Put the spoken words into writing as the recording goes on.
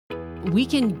we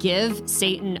can give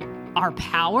Satan our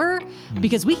power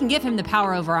because we can give him the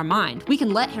power over our mind. We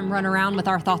can let him run around with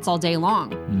our thoughts all day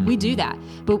long. We do that.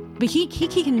 But he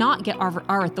cannot get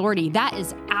our authority. That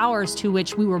is ours, to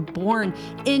which we were born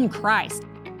in Christ.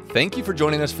 Thank you for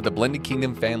joining us for the Blended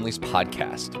Kingdom Families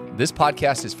podcast. This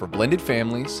podcast is for blended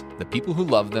families, the people who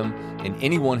love them, and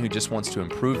anyone who just wants to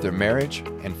improve their marriage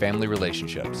and family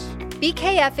relationships.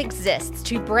 BKF exists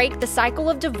to break the cycle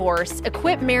of divorce,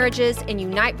 equip marriages, and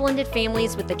unite blended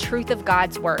families with the truth of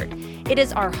God's Word. It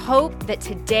is our hope that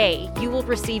today you will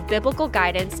receive biblical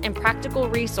guidance and practical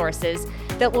resources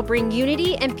that will bring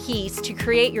unity and peace to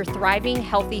create your thriving,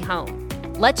 healthy home.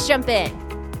 Let's jump in.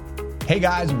 Hey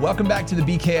guys, welcome back to the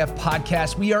BKF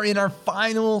podcast. We are in our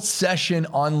final session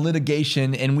on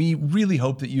litigation, and we really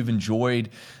hope that you've enjoyed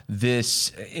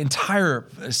this entire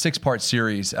 6-part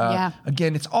series.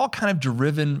 Again, it's all kind of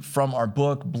driven from our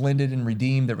book, Blended and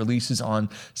Redeemed, that releases on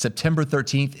September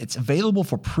 13th. It's available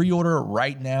for pre-order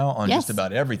right now on just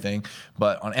about everything,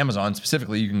 but on Amazon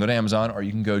specifically, you can go to Amazon or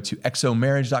you can go to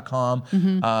exomarriage.com.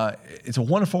 It's a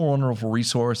wonderful, wonderful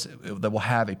resource that will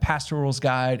have a pastoral's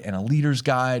guide and a leader's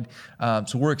guide.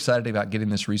 So we're excited about getting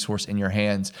this resource in your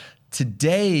hands.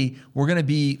 Today, we're going to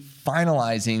be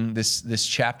finalizing this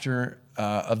chapter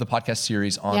of the podcast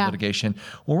series on litigation.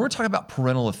 Well, we're talking about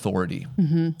parental authority.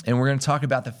 And we're going to talk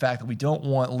about the fact that we don't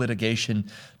want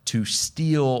litigation to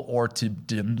steal or to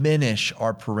diminish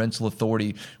our parental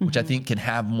authority, which I think can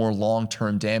have more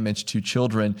long-term damage to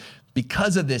children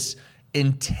because of this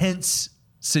intense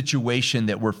situation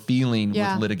that we're feeling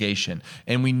with litigation.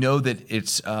 And we know that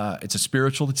it's a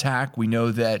spiritual attack. We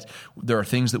know that there are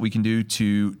things that we can do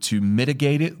to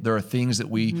mitigate it. There are things that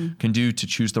we can do to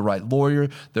choose the right lawyer.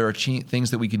 There are things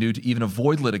that we can do to even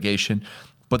avoid litigation.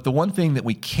 But the one thing that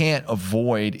we can't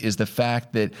avoid is the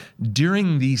fact that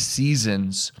during these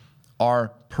seasons,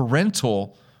 our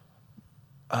parental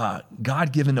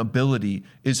God-given ability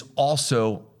is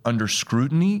also under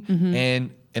scrutiny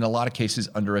and in a lot of cases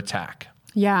under attack.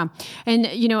 Yeah. And,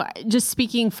 just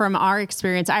speaking from our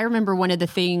experience, I remember one of the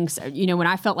things, when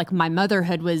I felt like my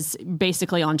motherhood was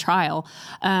basically on trial,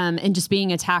 and just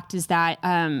being attacked is that,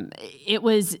 it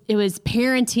was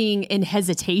parenting in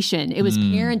hesitation. It was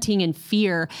parenting in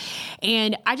fear.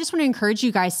 And I just want to encourage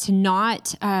you guys to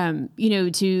not,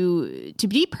 to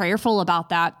be prayerful about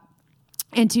that.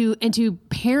 And to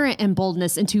parent in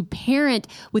boldness and to parent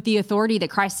with the authority that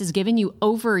Christ has given you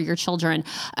over your children.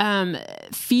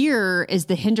 Fear is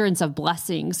the hindrance of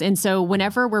blessings. And so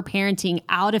whenever we're parenting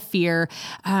out of fear,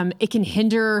 it can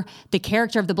hinder the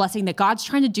character of the blessing that God's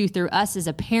trying to do through us as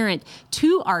a parent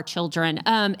to our children,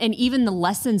 and even the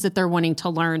lessons that they're wanting to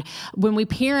learn. When we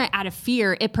parent out of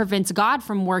fear, it prevents God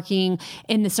from working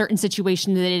in the certain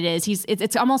situation that it is.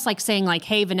 It's almost like saying like,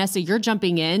 hey, Vanessa, you're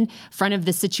jumping in front of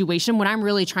this situation when I'm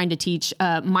really trying to teach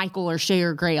Michael or Shay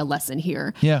or Gray a lesson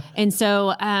here. Yeah. And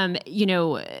so,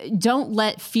 don't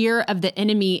let fear of the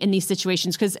enemy in these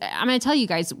situations, because I'm going to tell you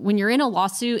guys, when you're in a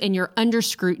lawsuit and you're under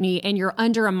scrutiny and you're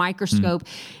under a microscope,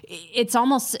 it's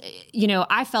almost,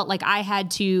 I felt like I had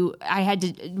to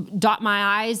dot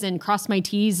my I's and cross my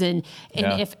T's, and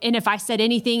if I said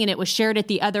anything and it was shared at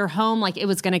the other home, like it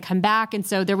was going to come back. And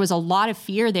so there was a lot of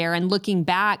fear there. And looking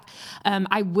back,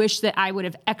 I wish that I would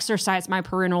have exercised my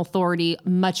parental authority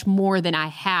much more than I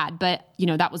had, but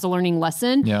that was a learning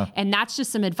lesson. Yeah. And that's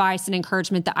just some advice and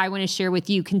encouragement that I want to share with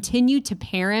you. Continue to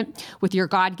parent with your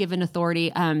God-given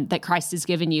authority that Christ has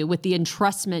given you, with the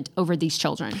entrustment over these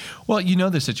children. Well,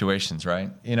 the situations, right?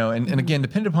 And again,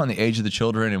 depending upon the age of the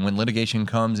children and when litigation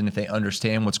comes and if they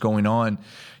understand what's going on,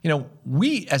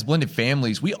 we as blended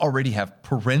families, we already have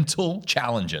parental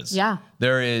challenges. Yeah.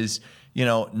 There is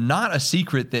not a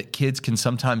secret that kids can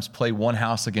sometimes play one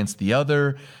house against the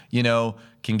other,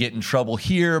 can get in trouble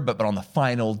here, but on the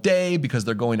final day, because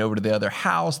they're going over to the other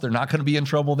house, they're not going to be in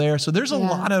trouble there. So there's a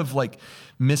lot of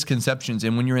misconceptions.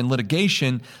 And when you're in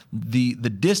litigation, the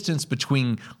distance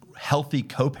between healthy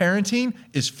co-parenting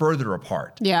is further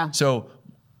apart. Yeah. So,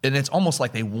 and it's almost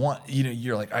like they want,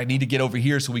 you're like, I need to get over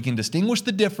here so we can distinguish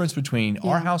the difference between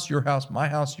our house, your house, my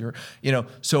house,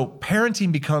 so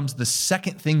parenting becomes the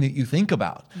second thing that you think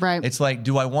about. Right. It's like,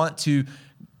 do I want to,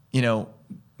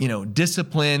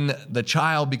 discipline the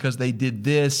child because they did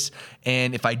this?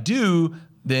 And if I do,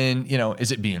 then,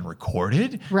 is it being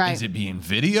recorded? Right. Is it being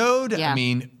videoed? Yeah. I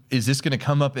mean, is this going to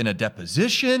come up in a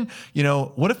deposition?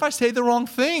 What if I say the wrong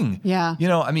thing? Yeah.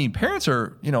 Parents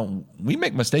are, we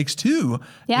make mistakes too.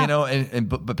 Yeah.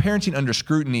 But parenting under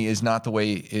scrutiny is not the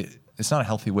way it's not a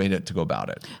healthy way to go about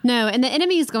it. No, and the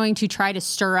enemy is going to try to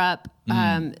stir up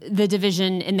the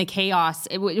division and the chaos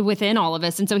within all of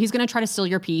us. And so he's going to try to steal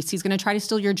your peace. He's going to try to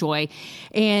steal your joy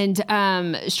and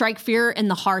strike fear in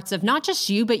the hearts of not just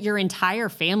you, but your entire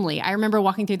family. I remember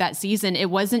walking through that season. It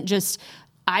wasn't just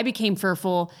I became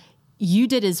fearful. You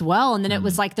did as well. And then it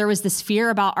was like there was this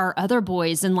fear about our other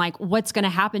boys and like what's going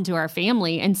to happen to our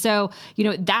family. And so,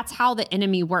 that's how the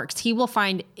enemy works. He will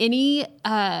find any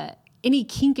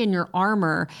kink in your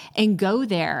armor and go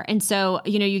there. And so,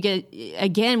 you get,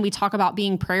 again, we talk about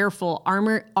being prayerful,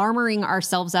 armoring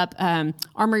ourselves up,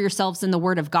 armor yourselves in the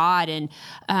word of God and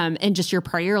just your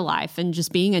prayer life and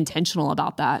just being intentional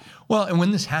about that. Well, and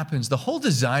when this happens, the whole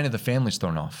design of the family is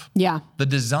thrown off. Yeah.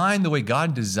 The way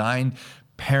God designed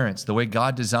parents, the way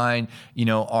God designed,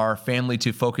 our family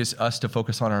to focus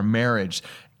on our marriage,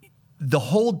 the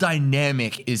whole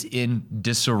dynamic is in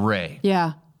disarray.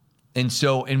 Yeah. And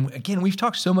again, we've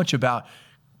talked so much about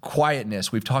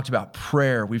quietness. We've talked about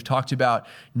prayer. We've talked about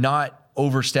not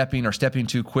overstepping or stepping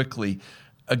too quickly.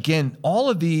 Again, all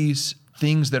of these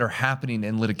things that are happening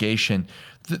in litigation,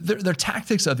 they're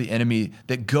tactics of the enemy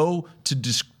that go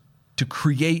to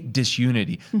create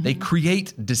disunity. They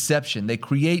create deception. They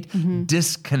create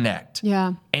disconnect.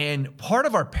 Yeah. And part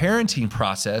of our parenting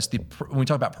process, when we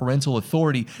talk about parental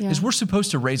authority, is we're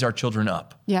supposed to raise our children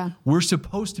up. Yeah. We're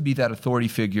supposed to be that authority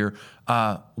figure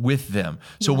with them.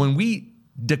 So when we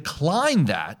decline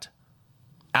that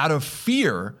out of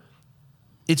fear,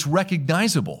 it's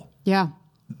recognizable. Yeah.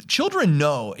 Children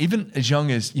know, even as young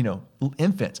as,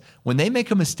 infants, when they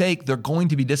make a mistake, they're going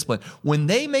to be disciplined. When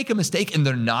they make a mistake and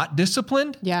they're not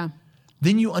disciplined, then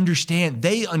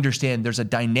they understand there's a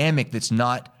dynamic that's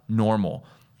not normal.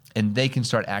 And they can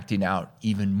start acting out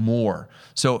even more.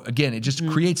 So again, it just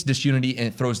creates disunity and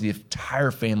it throws the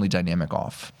entire family dynamic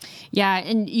off. Yeah.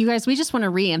 And you guys, we just want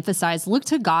to reemphasize, look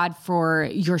to God for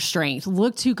your strength.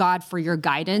 Look to God for your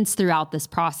guidance throughout this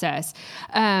process.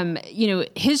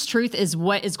 His truth is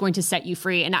what is going to set you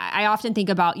free. And I often think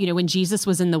about, when Jesus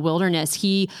was in the wilderness,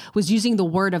 he was using the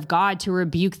word of God to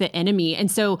rebuke the enemy.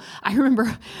 And so I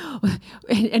remember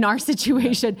in our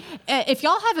situation, if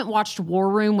y'all haven't watched War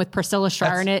Room with Priscilla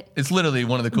Schreier in it, it's literally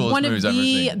one of the coolest movies I've ever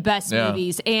seen. One of the best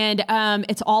movies. And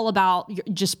it's all about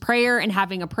just prayer and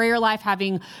having a prayer life,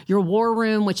 having your war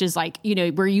room, which is like,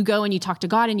 where you go and you talk to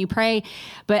God and you pray.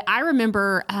 But I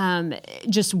remember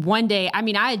just one day,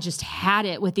 I had just had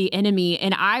it with the enemy.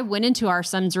 And I went into our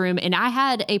son's room and I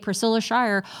had a Priscilla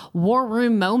Schreier war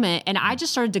room moment. And I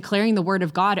just started declaring the word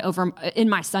of God in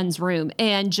my son's room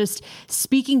and just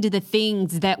speaking to the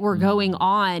things that were going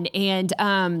on. And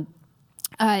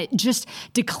just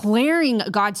declaring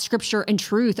God's scripture and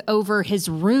truth over his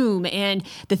room and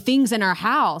the things in our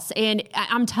house. And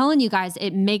I'm telling you guys,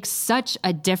 it makes such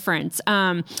a difference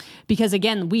because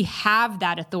again, we have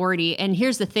that authority. And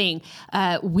here's the thing,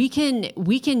 we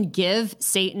can give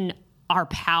Satan our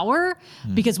power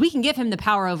because we can give him the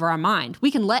power over our mind.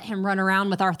 We can let him run around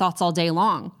with our thoughts all day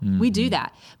long. We do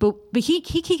that. But he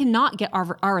cannot get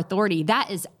our authority.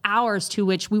 That is ours, to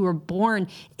which we were born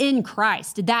in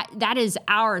Christ. That is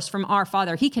ours from our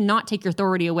Father. He cannot take your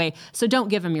authority away. So don't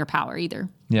give him your power either.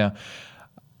 Yeah.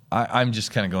 I'm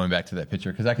just kind of going back to that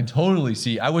picture because I can totally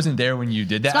see. I wasn't there when you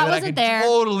did that. So I wasn't there.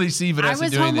 Totally see Vanessa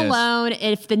doing this. I was home alone.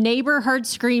 If the neighbor heard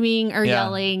screaming or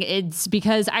yelling, it's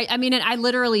because I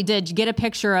literally did get a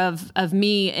picture of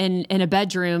me in a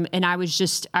bedroom, and I was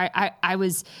just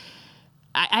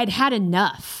I'd had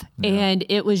enough, and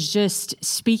it was just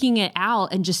speaking it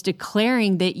out and just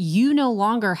declaring that you no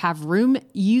longer have room.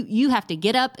 You have to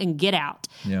get up and get out.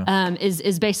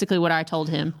 Is basically what I told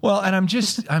him. Well, and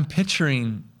I'm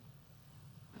picturing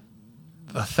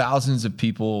the thousands of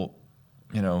people,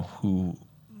 who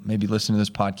maybe listen to this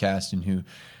podcast and who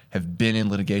have been in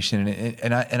litigation,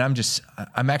 and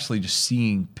I'm actually just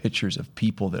seeing pictures of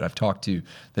people that I've talked to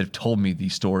that have told me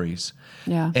these stories.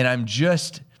 Yeah, and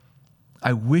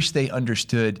I wish they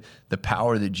understood the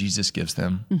power that Jesus gives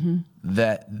them,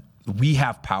 that we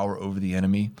have power over the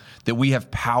enemy, that we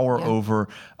have power over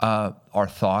our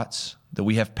thoughts, that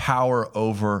we have power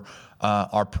over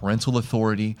our parental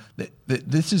authority, that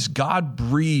this is God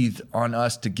breathed on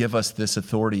us to give us this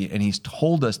authority, and he's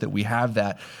told us that we have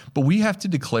that, but we have to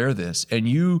declare this. And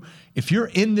if you're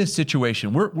in this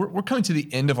situation, we're coming to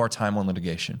the end of our time on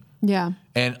litigation. Yeah.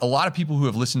 And a lot of people who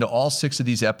have listened to all 6 of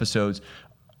these episodes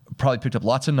probably picked up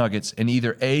lots of nuggets, and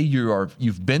either A,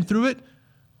 you've been through it,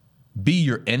 B,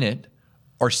 you're in it,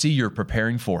 or C, you're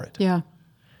preparing for it. Yeah.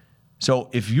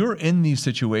 So if you're in these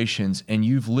situations and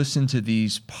you've listened to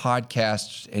these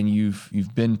podcasts and you've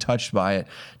been touched by it,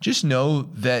 just know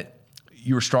that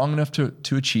you're strong enough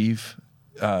to achieve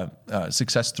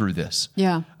success through this.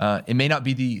 Yeah. It may not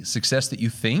be the success that you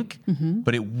think,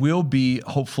 but it will be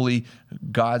hopefully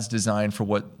God's design for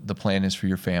what the plan is for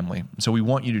your family. So we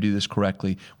want you to do this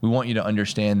correctly. We want you to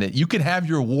understand that you can have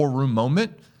your war room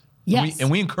moment. Yes. And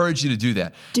we encourage you to do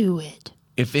that. Do it.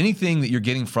 If anything that you're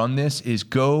getting from this is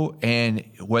go and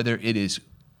whether it is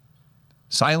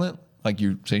silent, like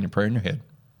you're saying a prayer in your head,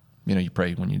 you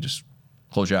pray when you just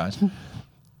close your eyes.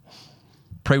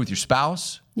 Pray with your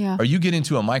spouse. Yeah. Or you get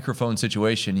into a microphone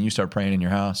situation and you start praying in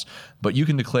your house, but you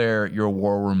can declare your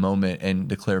war room moment and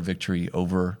declare victory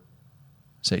over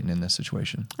Satan in this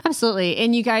situation. Absolutely.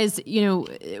 And you guys,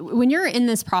 when you're in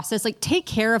this process, like take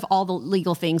care of all the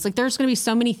legal things. Like there's going to be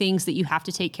so many things that you have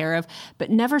to take care of, but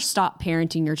never stop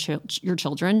parenting your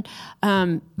children.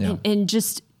 And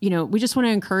just, we just want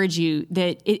to encourage you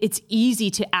that it's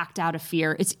easy to act out of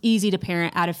fear. It's easy to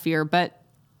parent out of fear, but,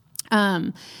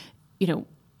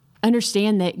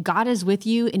 understand that God is with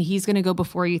you and he's going to go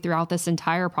before you throughout this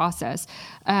entire process.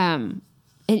 And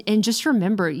just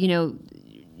remember,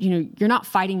 you're not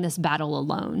fighting this battle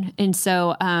alone. And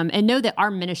so, and know that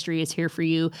our ministry is here for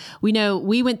you. We know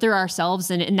we went through ourselves,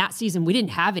 and in that season, we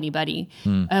didn't have anybody.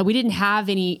 We didn't have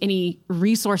any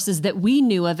resources that we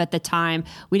knew of at the time.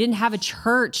 We didn't have a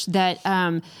church that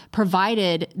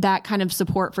provided that kind of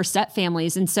support for step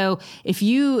families. And so if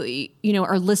you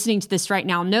are listening to this right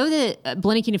now, know that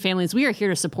Blended Kingdom Families, we are here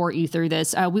to support you through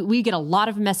this. We get a lot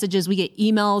of messages. We get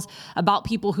emails about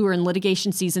people who are in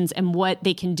litigation seasons and what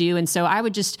they can do. And so I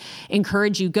would just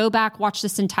encourage you, go back, watch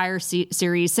this entire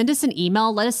series, send us an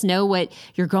email, let us know what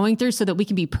you're going through so that we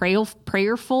can be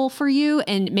prayerful for you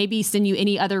and maybe send you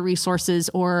any other resources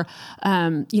or,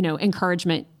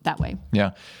 encouragement that way.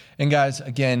 Yeah. And guys,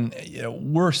 again,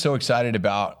 we're so excited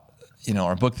about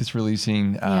our book that's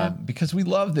releasing because we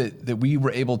love that we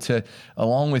were able to,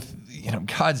 along with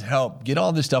God's help, get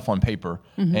all this stuff on paper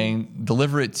and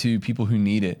deliver it to people who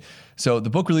need it. So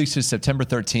the book releases September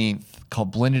 13th,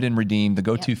 called Blended and Redeemed, the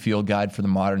go-to field guide for the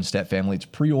modern step family. It's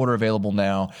pre-order available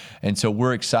now, and so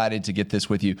we're excited to get this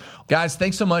with you. Guys,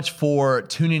 thanks so much for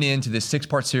tuning in to this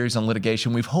 6-part series on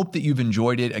litigation. We've hoped that you've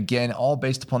enjoyed it. Again, all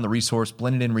based upon the resource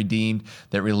Blended and Redeemed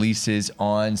that releases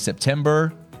on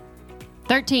September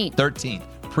 13th.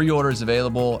 Pre-order is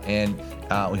available, and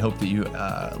we hope that you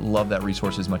love that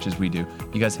resource as much as we do.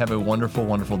 You guys have a wonderful,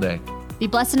 wonderful day. Be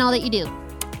blessed in all that you do.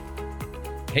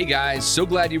 Hey guys, so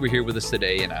glad you were here with us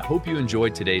today, and I hope you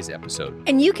enjoyed today's episode.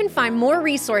 And you can find more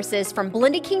resources from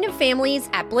Blended Kingdom Families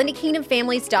at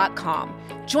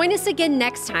blendedkingdomfamilies.com. Join us again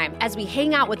next time as we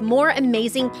hang out with more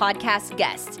amazing podcast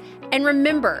guests. And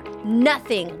remember,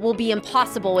 nothing will be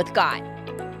impossible with God.